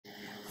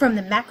From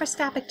the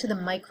macroscopic to the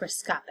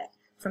microscopic,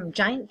 from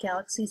giant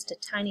galaxies to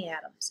tiny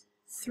atoms,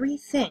 three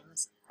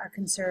things are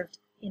conserved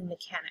in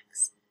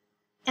mechanics: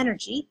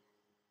 energy,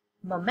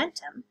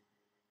 momentum,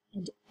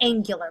 and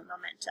angular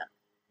momentum.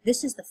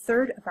 This is the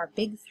third of our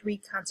big three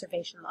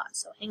conservation laws,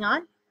 so hang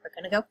on, we're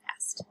going to go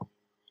fast.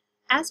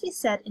 As we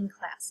said in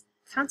class,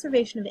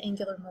 conservation of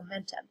angular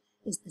momentum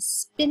is the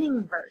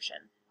spinning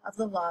version of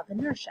the law of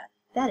inertia.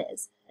 That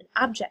is, an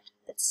object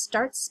that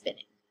starts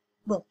spinning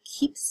will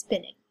keep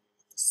spinning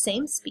at the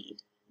same speed,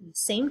 in the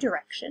same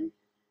direction,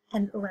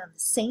 and around the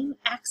same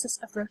axis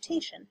of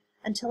rotation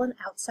until an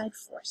outside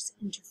force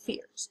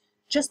interferes.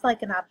 Just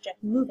like an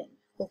object moving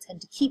will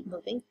tend to keep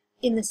moving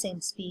in the same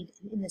speed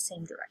and in the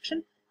same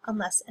direction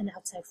unless an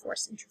outside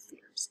force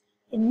interferes.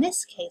 In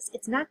this case,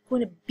 it's not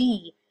going to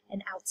be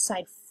an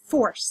outside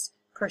force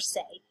per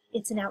se,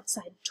 it's an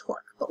outside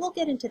torque, but we'll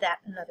get into that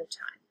another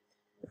time.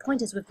 The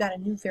point is we've got a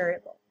new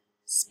variable.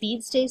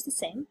 Speed stays the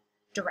same,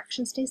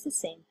 direction stays the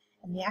same,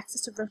 and the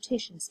axis of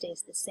rotation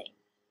stays the same.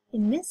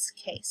 In this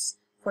case,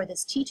 for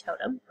this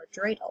T-totem, or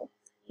dreidel,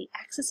 the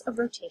axis of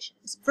rotation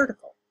is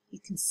vertical. You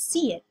can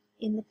see it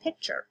in the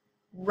picture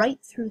right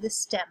through the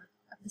stem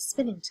of the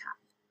spinning top.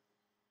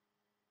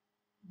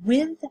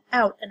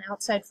 Without an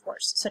outside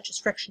force, such as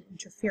friction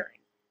interfering,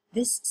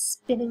 this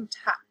spinning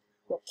top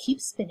will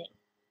keep spinning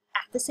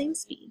at the same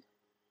speed,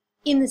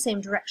 in the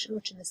same direction,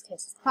 which in this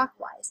case is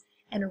clockwise,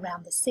 and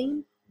around the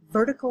same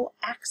vertical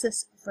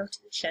axis of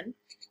rotation,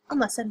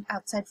 unless an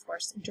outside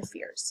force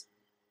interferes.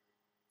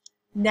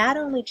 Not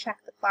only check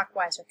the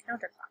clockwise or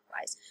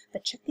counterclockwise,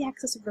 but check the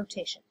axis of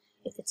rotation.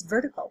 If it's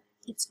vertical,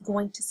 it's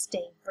going to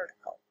stay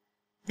vertical.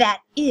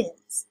 That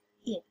is,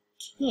 it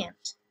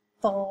can't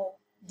fall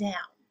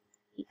down.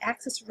 The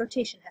axis of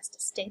rotation has to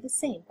stay the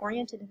same,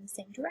 oriented in the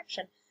same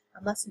direction,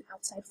 unless an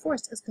outside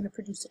force is going to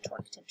produce a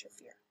torque to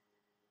interfere.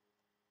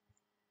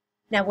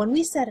 Now, when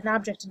we said an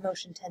object in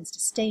motion tends to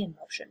stay in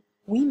motion,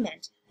 we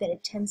meant that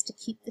it tends to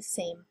keep the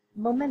same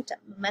momentum.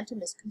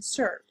 Momentum is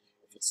conserved.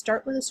 If you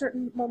start with a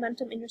certain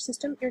momentum in your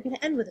system, you're going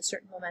to end with a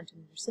certain momentum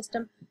in your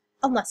system,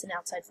 unless an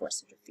outside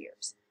force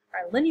interferes.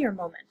 Our linear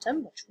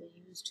momentum, which we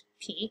used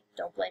p,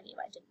 don't blame me if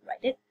I didn't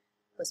write it,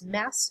 was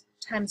mass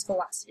times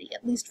velocity,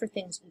 at least for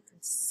things we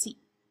can see.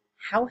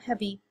 How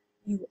heavy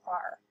you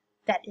are,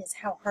 that is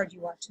how hard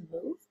you are to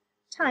move,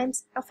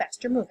 times how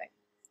fast you're moving.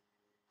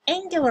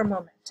 Angular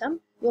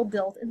momentum will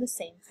build in the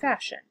same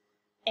fashion.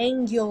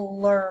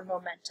 Angular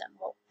momentum.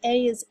 Well,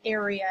 A is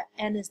area,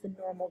 N is the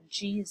normal,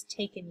 G is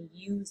taken,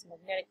 U is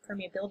magnetic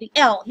permeability,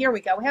 L, here we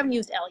go, we haven't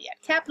used L yet.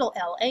 Capital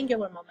L,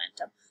 angular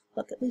momentum.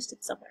 Look, at least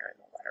it's somewhere in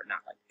the letter,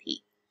 not like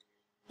P.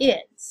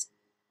 Is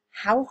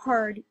how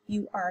hard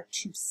you are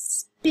to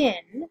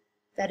spin,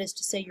 that is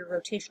to say your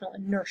rotational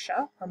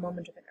inertia, or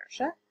moment of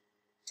inertia,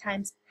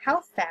 times how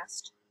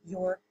fast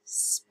you're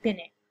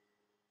spinning.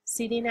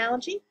 See the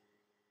analogy?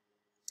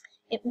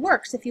 It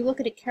works if you look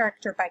at it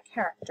character by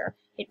character.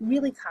 It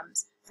really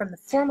comes from the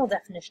formal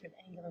definition of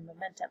angular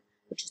momentum,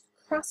 which is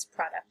the cross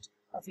product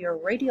of your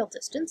radial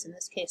distance, in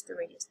this case the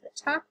radius of the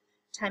top,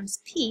 times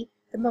p,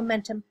 the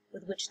momentum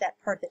with which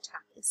that part of the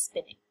top is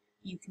spinning.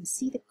 You can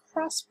see the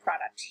cross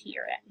product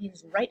here. That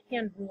means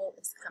right-hand rule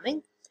is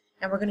coming,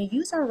 and we're going to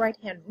use our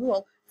right-hand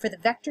rule for the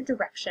vector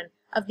direction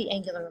of the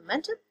angular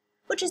momentum,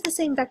 which is the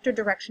same vector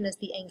direction as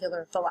the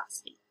angular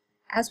velocity.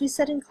 As we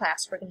said in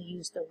class, we're going to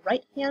use the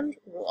right-hand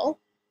rule.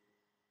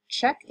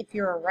 Check if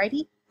you're a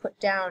righty, put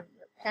down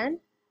your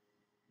pen,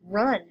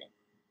 run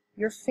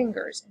your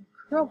fingers and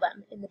curl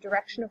them in the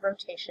direction of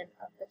rotation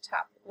of the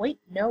top. Wait,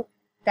 no,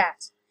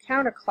 that's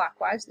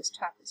counterclockwise. This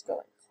top is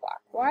going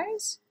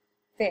clockwise.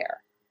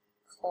 There,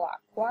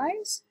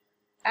 clockwise.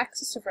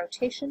 Axis of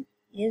rotation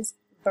is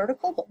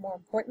vertical, but more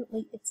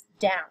importantly, it's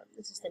down.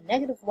 This is the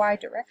negative y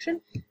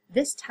direction.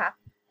 This top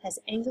has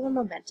angular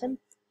momentum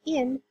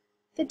in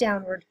the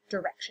downward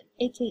direction,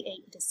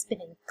 aka it is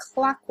spinning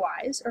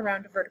clockwise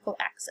around a vertical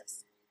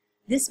axis.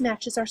 This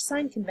matches our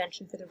sign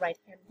convention for the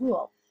right-hand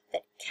rule,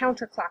 that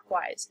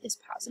counterclockwise is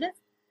positive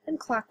and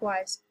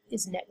clockwise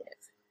is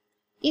negative.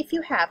 If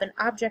you have an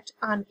object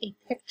on a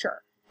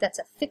picture that's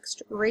a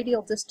fixed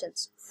radial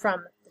distance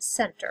from the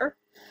center,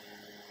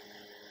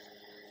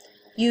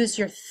 use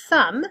your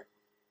thumb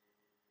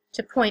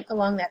to point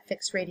along that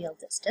fixed radial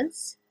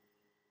distance.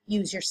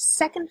 Use your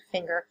second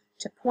finger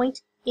to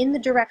point in the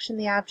direction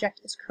the object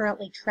is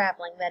currently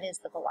traveling, that is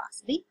the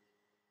velocity,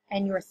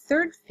 and your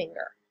third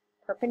finger,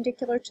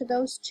 perpendicular to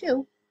those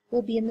two,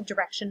 will be in the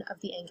direction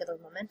of the angular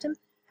momentum,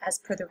 as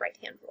per the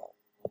right-hand rule.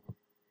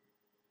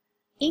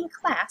 In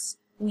class,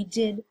 we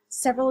did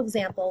several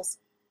examples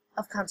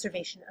of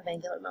conservation of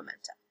angular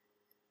momentum.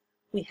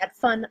 We had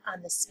fun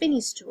on the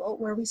spinny stool,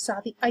 where we saw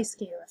the ice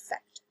skater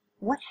effect.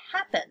 What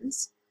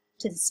happens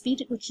to the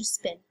speed at which you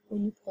spin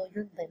when you pull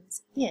your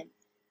limbs in?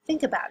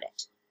 Think about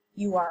it.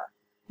 You are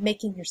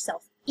making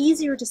yourself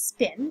easier to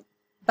spin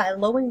by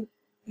lowering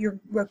your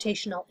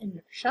rotational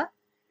inertia.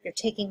 You're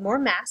taking more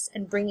mass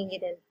and bringing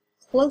it in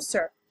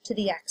closer to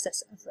the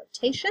axis of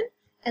rotation,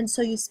 and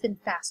so you spin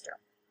faster.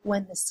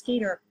 When the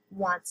skater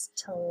wants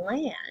to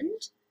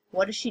land,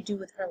 What does she do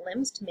with her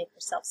limbs to make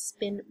herself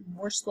spin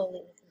more slowly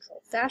in a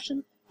controlled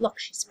fashion? Look,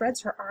 she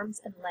spreads her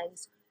arms and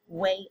legs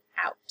way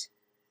out.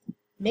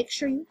 Make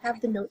sure you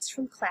have the notes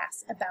from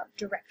class about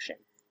direction.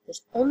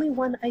 There's only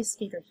one ice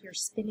skater here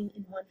spinning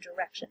in one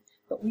direction,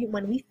 but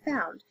when we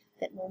found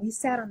that when we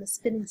sat on the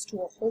spinning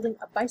stool holding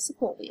a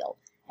bicycle wheel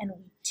and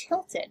we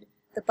tilted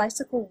the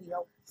bicycle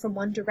wheel from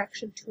one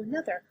direction to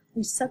another,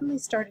 we suddenly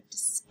started to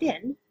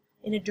spin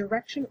in a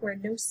direction where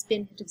no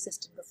spin had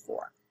existed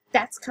before.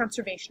 That's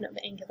conservation of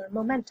angular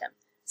momentum.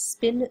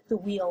 Spin the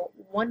wheel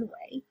one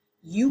way,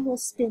 you will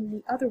spin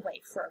the other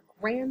way for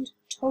a grand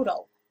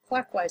total,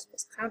 clockwise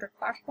plus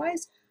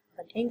counterclockwise,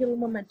 of an angular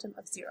momentum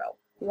of 0.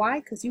 Why?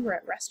 Because you were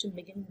at rest in the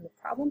beginning of the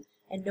problem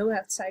and no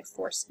outside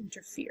force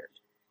interfered.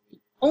 The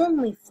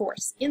only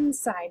force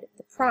inside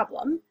the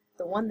problem,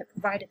 the one that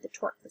provided the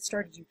torque that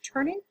started you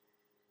turning,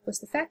 was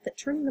the fact that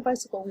turning the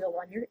bicycle wheel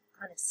when you're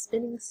on a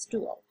spinning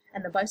stool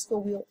and the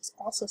bicycle wheel is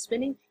also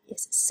spinning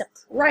is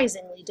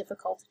surprisingly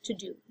difficult to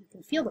do. You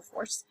can feel the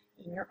force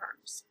in your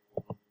arms.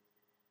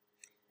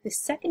 The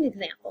second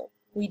example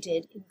we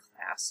did in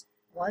class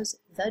was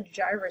the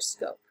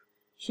gyroscope.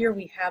 Here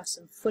we have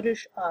some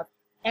footage of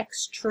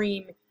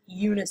extreme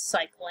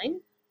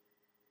unicycling.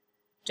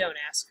 Don't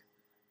ask,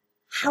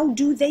 how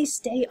do they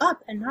stay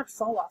up and not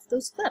fall off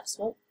those cliffs?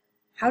 Well,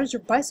 how does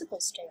your bicycle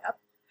stay up?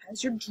 How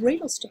does your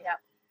dreidel stay up?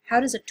 How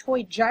does a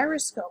toy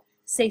gyroscope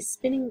stay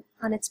spinning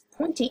on its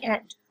pointy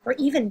end, or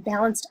even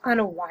balanced on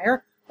a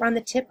wire or on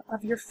the tip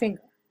of your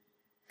finger?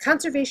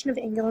 Conservation of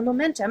angular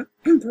momentum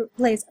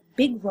plays a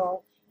big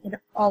role in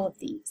all of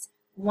these.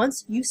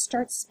 Once you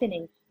start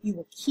spinning, you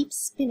will keep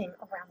spinning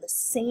around the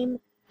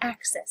same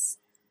axis,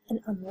 and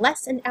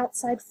unless an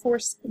outside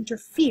force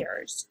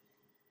interferes,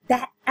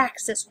 that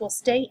axis will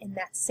stay in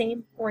that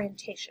same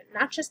orientation,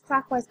 not just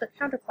clockwise but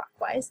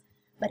counterclockwise,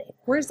 but a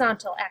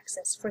horizontal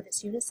axis for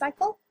this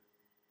unicycle,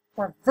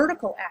 or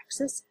vertical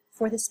axis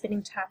for the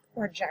spinning top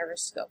or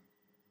gyroscope.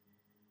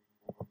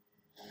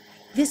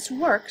 This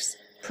works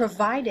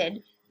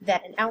provided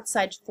that an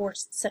outside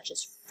force such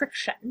as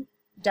friction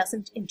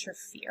doesn't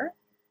interfere.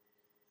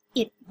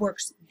 It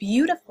works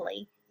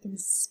beautifully in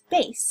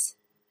space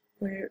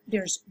where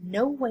there's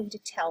no way to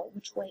tell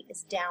which way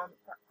is down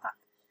or up.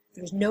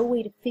 There's no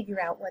way to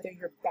figure out whether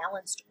you're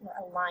balanced or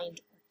aligned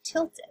or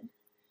tilted.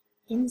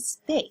 In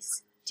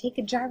space, take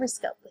a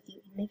gyroscope with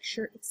you and make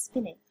sure it's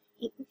spinning.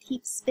 It will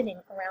keep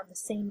spinning around the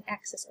same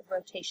axis of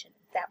rotation.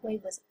 If that way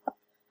was up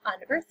on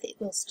Earth, it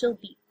will still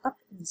be up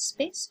in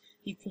space.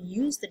 You can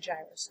use the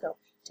gyroscope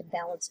to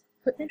balance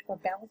equipment or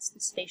balance the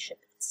spaceship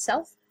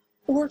itself,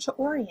 or to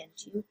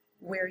orient you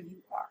where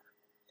you are.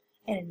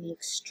 And in the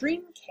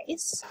extreme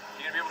case...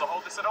 You gonna be able to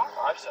hold this at all?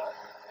 I'm sorry.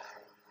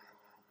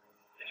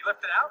 Can you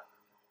lift it out?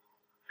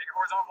 Make it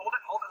horizontal. Hold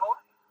it, hold it, hold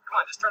it. Come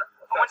on, just try to...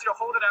 I want you to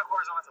hold it out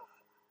horizontal.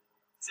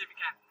 See if you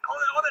can.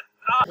 Hold it, hold it!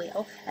 Ah.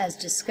 Wheel, as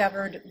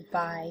discovered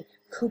by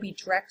Kobe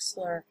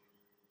Drexler,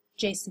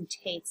 Jason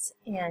Tates,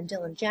 and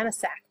Dylan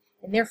Janicek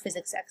in their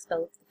physics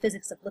expo, the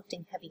physics of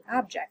lifting heavy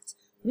objects.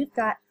 We've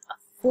got a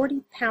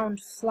 40-pound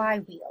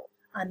flywheel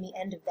on the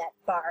end of that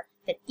bar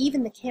that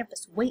even the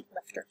campus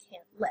weightlifter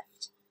can't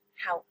lift.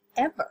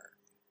 However,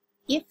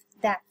 if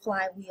that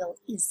flywheel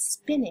is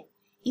spinning,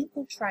 it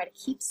will try to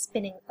keep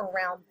spinning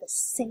around the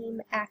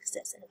same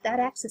axis. And if that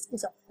axis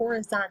is a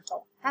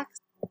horizontal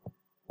axis,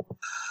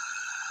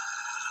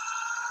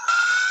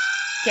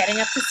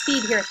 getting up to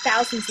speed here,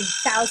 thousands and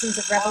thousands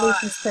of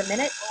revolutions per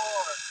minute. 4,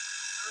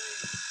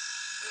 3,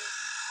 2,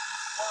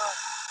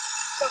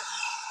 1, push.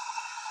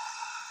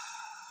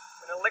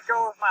 I'm gonna let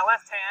go of my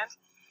left hand.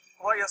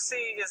 What you'll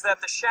see is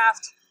that the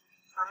shaft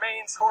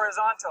remains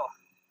horizontal.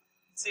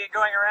 See it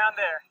going around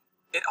there.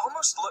 It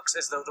almost looks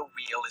as though the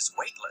wheel is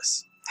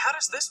weightless. How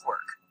does this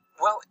work?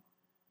 Well,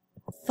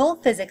 Full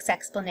physics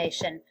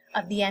explanation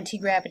of the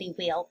anti-gravity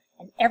wheel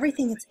and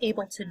everything it's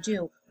able to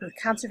do with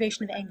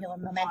conservation of angular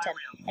momentum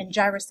and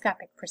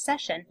gyroscopic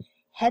precession,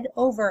 head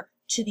over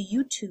to the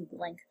YouTube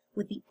link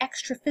with the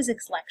extra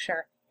physics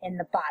lecture in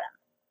the bottom.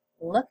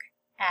 Look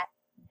at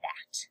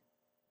that.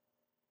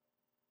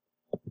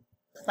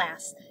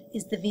 Class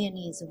is the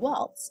Viennese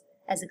waltz,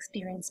 as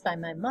experienced by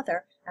my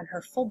mother on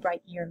her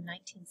Fulbright year of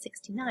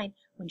 1969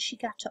 when she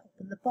got to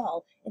open the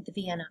ball at the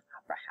Vienna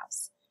Opera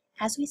House.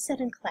 As we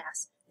said in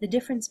class, the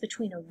difference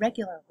between a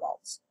regular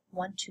waltz,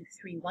 1, 2,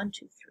 3, 1,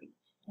 2, 3,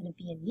 and a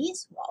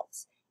Viennese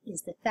waltz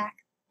is the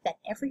fact that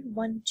every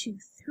 1, 2,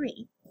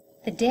 3,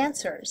 the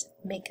dancers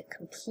make a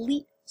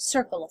complete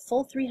circle, a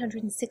full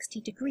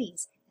 360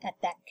 degrees at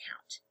that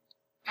count.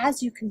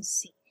 As you can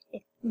see,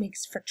 it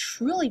makes for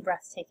truly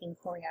breathtaking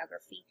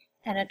choreography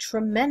and a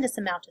tremendous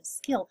amount of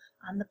skill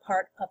on the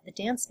part of the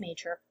dance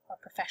major or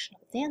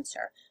professional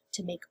dancer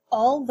to make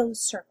all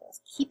those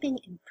circles, keeping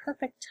in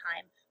perfect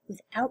time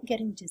without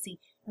getting dizzy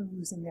and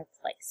losing their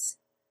place.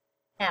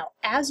 Now,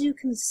 as you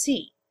can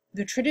see,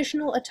 the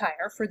traditional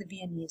attire for the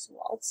Viennese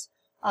waltz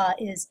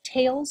is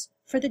tails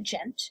for the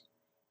gent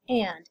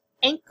and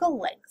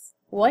ankle-length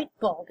white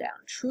ball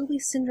gown, truly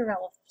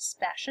Cinderella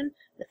fashion,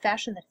 the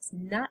fashion that has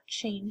not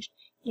changed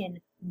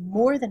in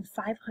more than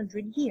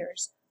 500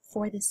 years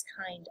for this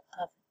kind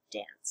of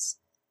dance.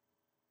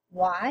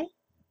 Why?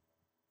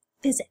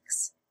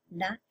 Physics,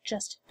 not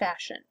just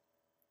fashion.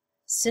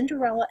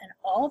 Cinderella and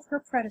all of her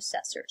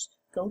predecessors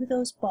go to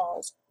those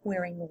balls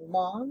wearing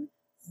long,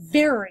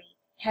 very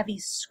heavy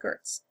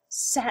skirts,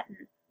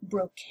 satin,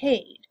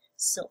 brocade,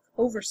 silk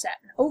over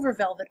satin, over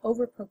velvet,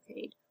 over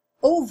brocade,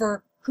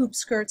 over hoop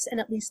skirts, and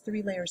at least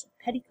 3 layers of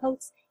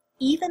petticoats.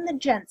 Even the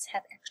gents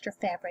have extra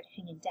fabric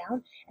hanging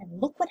down,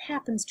 and look what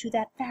happens to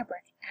that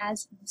fabric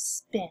as you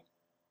spin.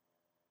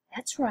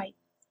 That's right,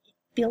 it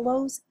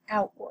billows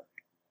outward.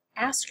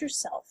 Ask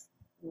yourself,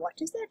 what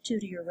does that do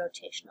to your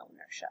rotational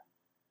inertia?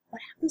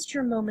 What happens to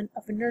your moment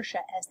of inertia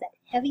as that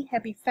heavy,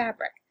 heavy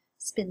fabric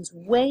spins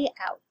way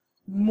out,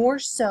 more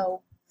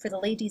so for the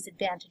lady's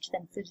advantage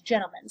than for the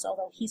gentleman's,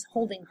 although he's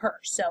holding her,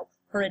 so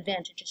her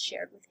advantage is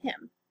shared with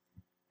him.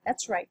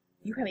 That's right,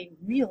 you have a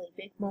really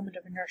big moment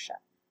of inertia,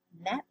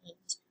 and that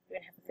means you're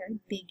going to have a very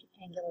big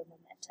angular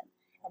momentum.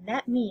 And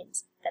that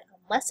means that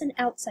unless an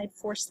outside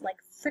force like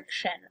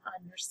friction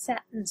on your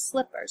satin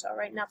slippers, all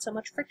right, not so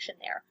much friction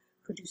there,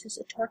 produces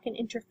a torque and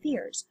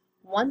interferes,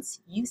 once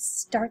you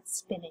start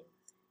spinning,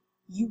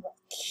 you will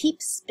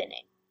keep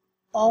spinning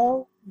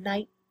all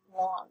night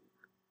long,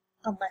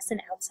 unless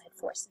an outside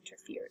force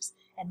interferes.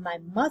 And my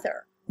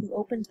mother, who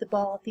opened the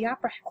ball at the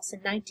Opera House in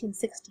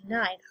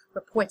 1969,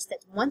 reports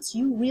that once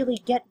you really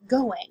get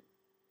going,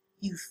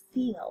 you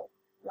feel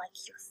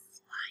like you're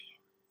flying.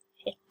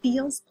 It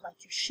feels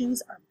like your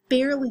shoes are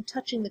barely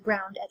touching the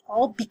ground at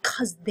all,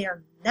 because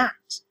they're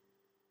not.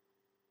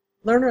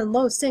 Lerner and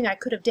Loewe sing, "I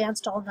could have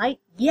danced all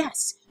night."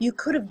 Yes, you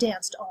could have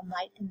danced all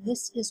night, and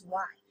this is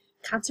why.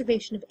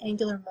 Conservation of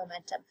angular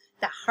momentum.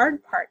 The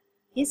hard part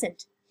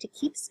isn't to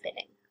keep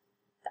spinning.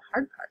 The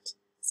hard part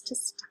is to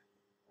stop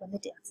when the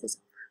dance is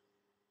over.